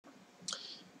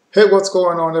Hey, what's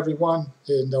going on everyone,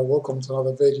 and welcome to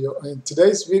another video. In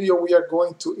today's video we are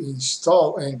going to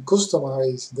install and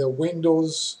customize the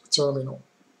Windows terminal.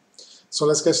 So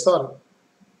let's get started.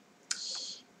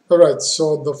 Alright,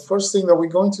 so the first thing that we're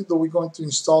going to do, we're going to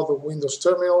install the Windows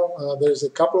terminal. There's a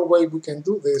couple of ways we can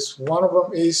do this. One of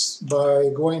them is by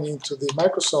going into the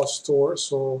Microsoft Store.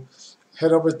 So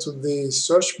head over to the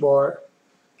search bar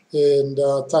and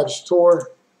type Store,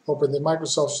 open the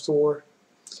Microsoft Store.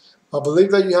 I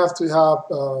believe that you have to have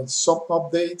some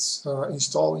updates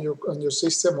installed on your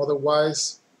system,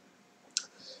 otherwise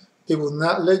it will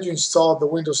not let you install the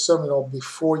Windows Terminal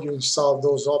before you install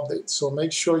those updates. So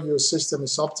make sure your system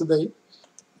is up to date.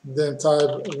 Then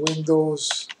type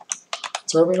Windows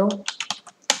Terminal,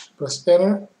 press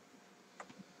Enter.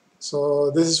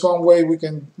 So this is one way we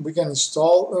can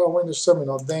install Windows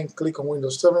Terminal. Then click on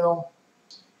Windows Terminal,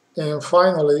 and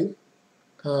finally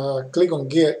click on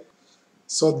Get.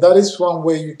 So that is one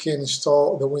way you can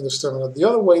install the Windows Terminal. The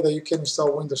other way that you can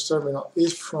install Windows Terminal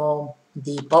is from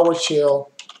the PowerShell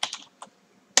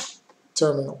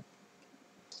terminal.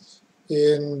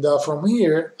 And from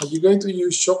here, you're going to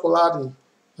use Chocolati,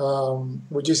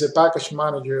 which is a package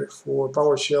manager for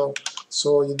PowerShell.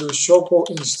 So you do choco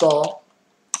install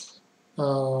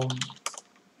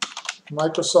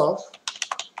Microsoft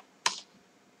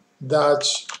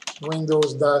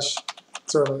Windows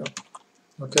terminal.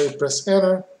 Okay, press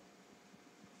Enter,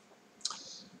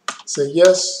 say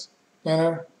yes,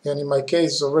 Enter, and in my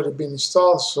case it's already been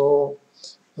installed, so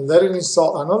let it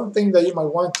install. Another thing that you might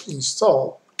want to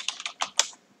install,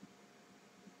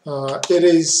 it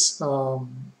is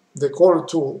the color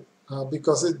tool,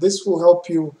 because this will help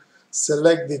you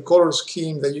select the color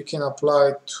scheme that you can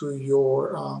apply to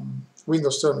your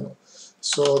Windows terminal.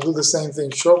 So do the same thing,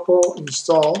 Choco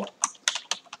install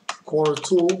color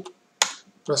tool,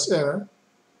 press Enter.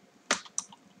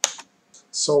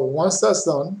 So once that's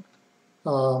done,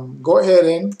 go ahead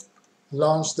and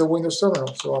launch the Windows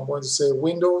Terminal. So I'm going to say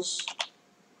Windows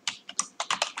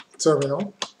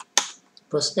Terminal,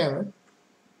 press Enter,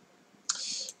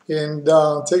 and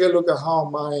take a look at how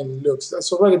mine looks.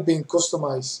 That's already been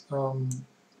customized.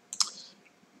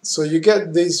 So you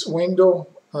get this window,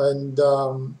 and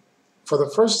for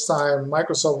the first time,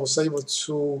 Microsoft was able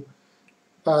to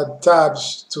add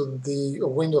tabs to the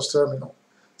Windows Terminal.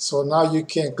 So now you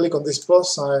can click on this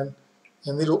plus sign,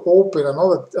 and it'll open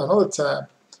another tab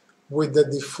with the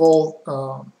default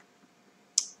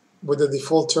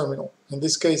terminal. In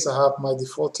this case, I have my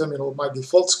default terminal, my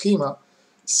default schema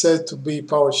set to be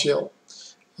PowerShell.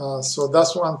 So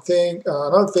that's one thing.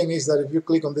 Another thing is that if you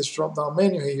click on this drop-down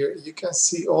menu here, you can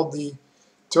see all the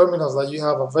terminals that you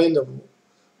have available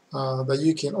that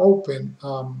you can open.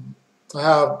 I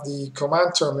have the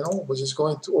command terminal, which is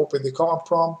going to open the command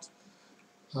prompt.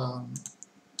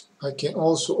 I can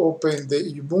also open the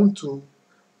Ubuntu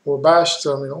or Bash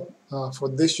terminal. For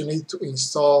this, you need to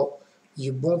install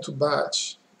Ubuntu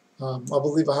Bash. I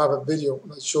believe I have a video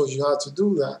that shows you how to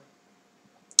do that.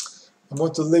 I'm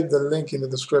going to leave the link in the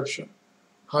description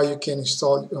how you can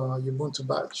install Ubuntu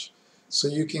Bash, so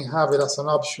you can have it as an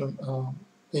option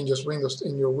in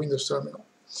your Windows terminal.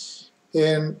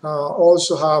 And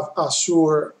also have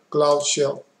Azure Cloud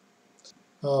Shell.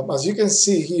 As you can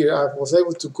see here, I was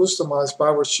able to customize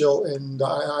PowerShell, and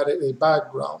I added a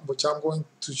background, which I'm going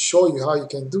to show you how you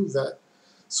can do that.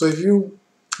 So if you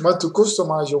want to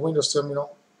customize your Windows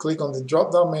terminal, click on the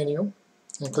drop-down menu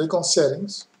and click on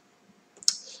Settings,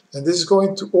 and this is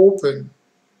going to open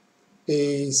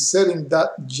a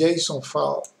settings.json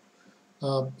file.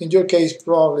 In your case,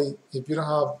 probably if you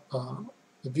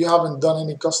haven't done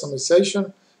any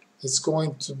customization, it's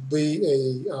going to be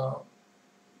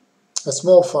a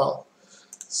small file.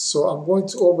 So I'm going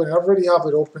to open it. I already have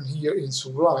it open here in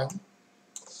Sublime,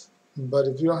 but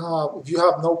if you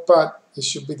have Notepad, it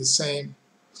should be the same.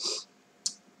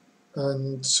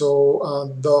 And so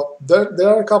there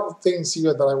are a couple of things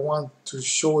here that I want to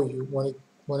show you when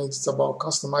it's about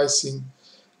customizing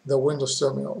the Windows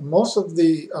terminal. Most of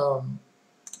the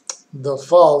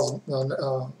files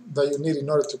that you need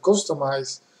in order to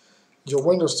customize your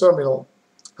Windows terminal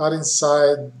are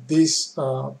inside this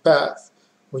path,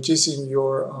 which is in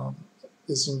your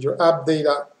app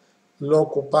data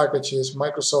local packages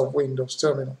Microsoft Windows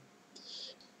terminal.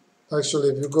 Actually,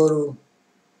 if you go to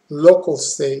local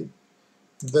state,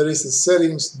 there is a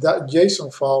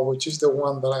settings.json file, which is the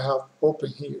one that I have open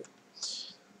here.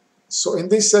 So in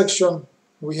this section,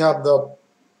 we have the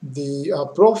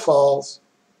profiles,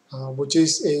 which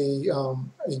is a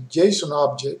JSON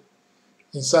object.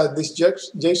 Inside this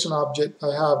JSON object,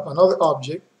 I have another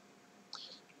object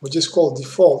which is called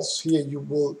defaults. Here you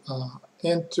will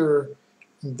enter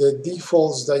the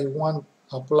defaults that you want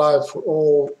applied for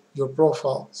all your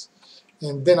profiles.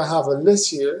 And then I have a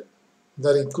list here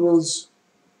that includes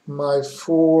my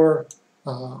four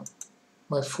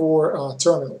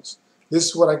terminals. This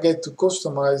is what I get to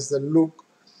customize the look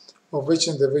of each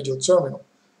individual terminal.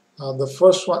 The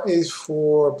first one is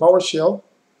for PowerShell.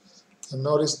 And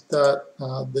notice that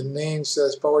the name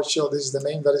says PowerShell. This is the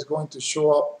name that is going to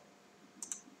show up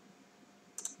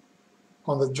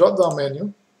on the drop-down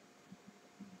menu.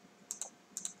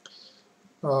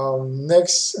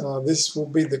 Next, this will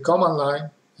be the command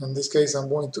line. In this case, I'm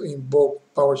going to invoke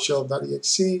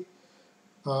PowerShell.exe.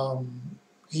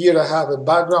 Here I have a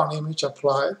background image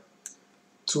applied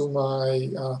to my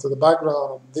to the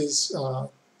background of this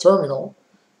terminal.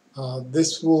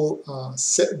 This will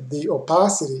set the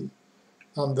opacity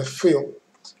and the fill.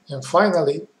 And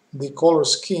finally, the color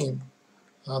scheme.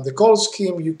 The color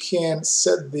scheme, you can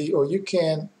set you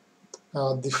can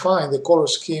define the color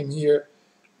scheme here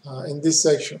in this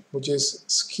section, which is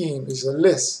scheme, is a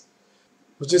list,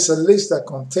 which is a list that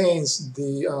contains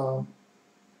the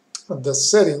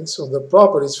settings or the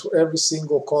properties for every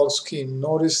single color scheme.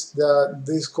 Notice that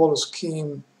this color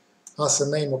scheme has the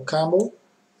name of Campbell,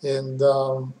 and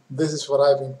this is what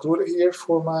I've included here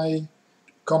for my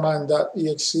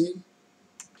command.exe.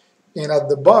 And at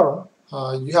the bottom,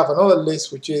 you have another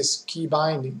list which is key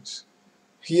bindings.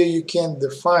 Here you can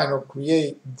define or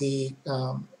create the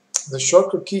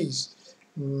shortcut keys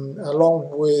along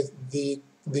with the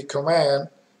command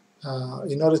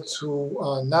in order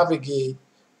to navigate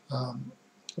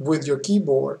with your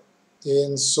keyboard.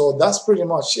 And so that's pretty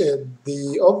much it.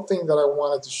 The other thing that I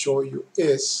wanted to show you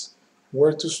is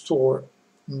where to store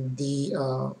the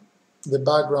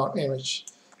background image.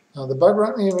 The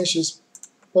background image is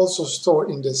also stored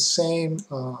in the same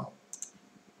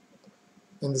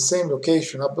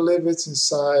location. I believe it's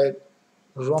inside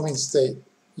roaming state.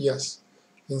 Yes,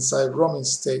 inside roaming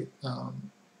state.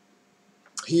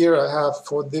 Here I have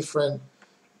 4 different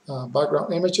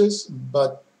background images,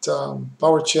 but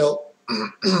PowerShell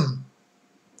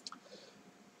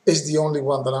is the only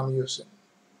one that I'm using.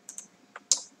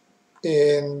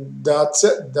 And that's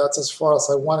it. That's as far as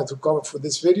I wanted to cover for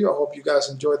this video. I hope you guys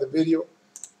enjoyed the video,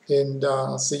 and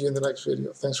see you in the next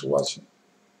video. Thanks for watching.